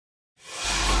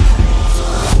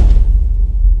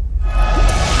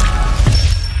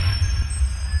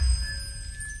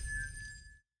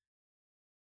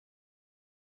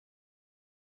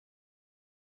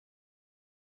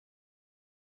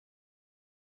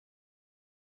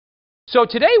So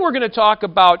today we're going to talk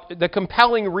about the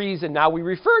compelling reason. Now, we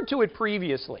referred to it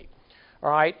previously, all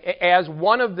right, as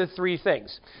one of the three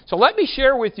things. So let me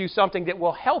share with you something that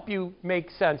will help you make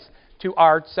sense to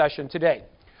our session today.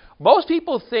 Most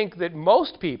people think that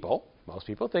most people,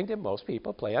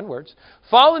 play on words,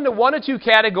 fall into one of two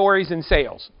categories in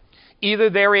sales. Either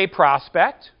they're a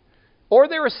prospect or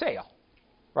they're a sale,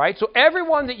 right? So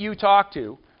everyone that you talk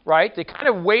to, right, that kind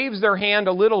of waves their hand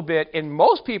a little bit in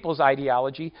most people's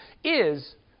ideology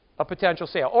is a potential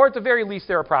sale, or at the very least,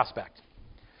 they're a prospect.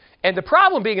 And the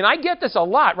problem being, and I get this a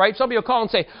lot, right? Somebody will call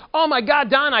and say, oh my God,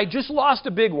 Don, I just lost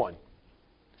a big one.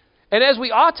 And as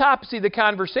we autopsy the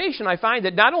conversation, I find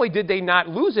that not only did they not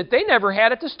lose it, they never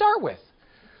had it to start with.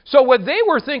 So what they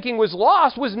were thinking was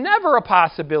lost was never a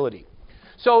possibility.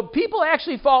 So people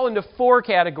actually fall into four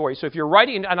categories. So if you're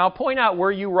writing, and I'll point out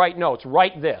where you write notes,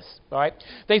 write this, all right?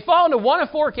 They fall into one of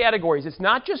four categories. It's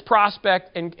not just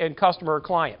prospect and customer or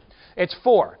client. It's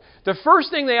four. The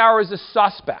first thing they are is a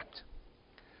suspect,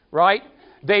 right?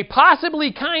 They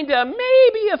possibly kind of,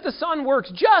 maybe if the sun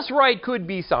works just right, could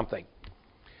be something.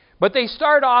 But they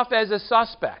start off as a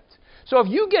suspect. So if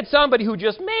you get somebody who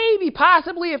just maybe,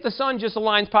 possibly, if the sun just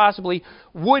aligns, possibly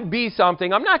would be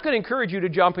something, I'm not going to encourage you to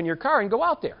jump in your car and go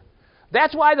out there.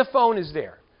 That's why the phone is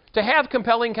there, to have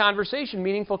compelling conversation,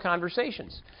 meaningful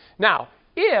conversations. Now,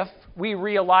 if we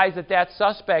realize that that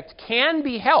suspect can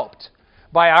be helped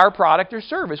by our product or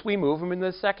service, we move them into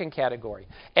the second category,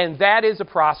 and that is a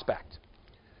prospect.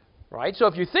 Right? So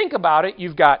if you think about it,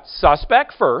 you've got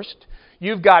suspect first,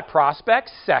 you've got prospect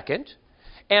second,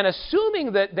 and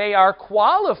assuming that they are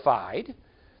qualified,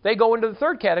 they go into the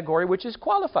third category, which is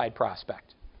qualified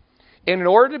prospect. In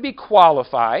order to be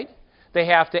qualified, they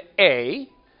have to, A,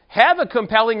 have a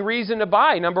compelling reason to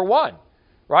buy, number one.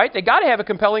 Right? They got to have a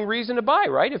compelling reason to buy,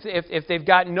 right? If they've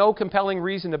got no compelling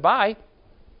reason to buy,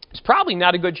 it's probably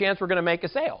not a good chance we're going to make a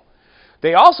sale.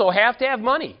 They also have to have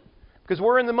money, because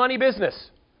we're in the money business.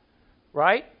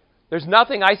 Right? There's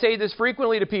nothing, I say this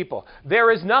frequently to people,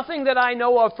 there is nothing that I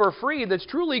know of for free that's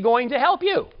truly going to help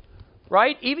you,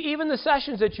 right? Even the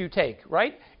sessions that you take,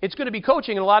 right? It's going to be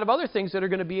coaching and a lot of other things that are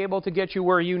going to be able to get you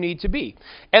where you need to be.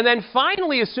 And then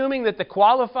finally, assuming that the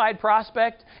qualified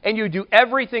prospect and you do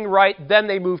everything right, then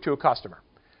they move to a customer.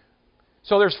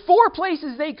 So there's four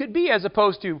places they could be as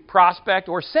opposed to prospect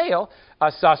or sale. A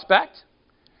suspect.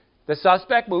 The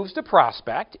suspect moves to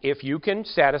prospect if you can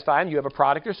satisfy them, you have a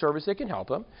product or service that can help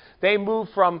them. They move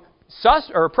from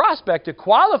prospect to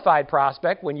qualified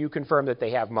prospect when you confirm that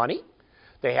they have money,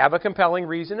 they have a compelling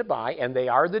reason to buy, and they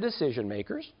are the decision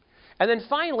makers. And then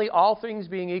finally, all things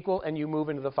being equal, and you move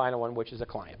into the final one, which is a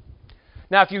client.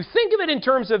 Now, if you think of it in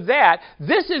terms of that,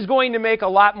 this is going to make a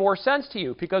lot more sense to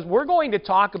you because we're going to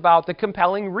talk about the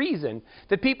compelling reason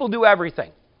that people do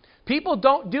everything. People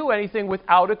don't do anything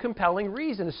without a compelling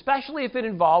reason, especially if it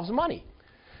involves money.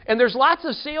 And there's lots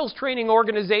of sales training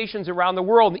organizations around the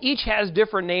world, and each has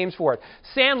different names for it.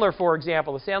 Sandler, for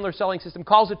example, the Sandler selling system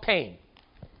calls it pain.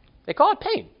 They call it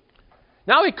pain.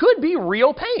 Now, it could be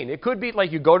real pain. It could be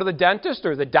like you go to the dentist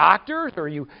or the doctor,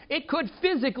 it could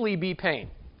physically be pain.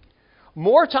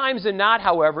 More times than not,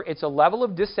 however, it's a level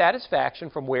of dissatisfaction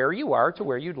from where you are to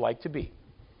where you'd like to be.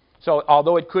 So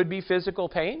although it could be physical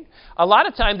pain, a lot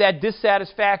of time that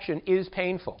dissatisfaction is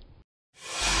painful.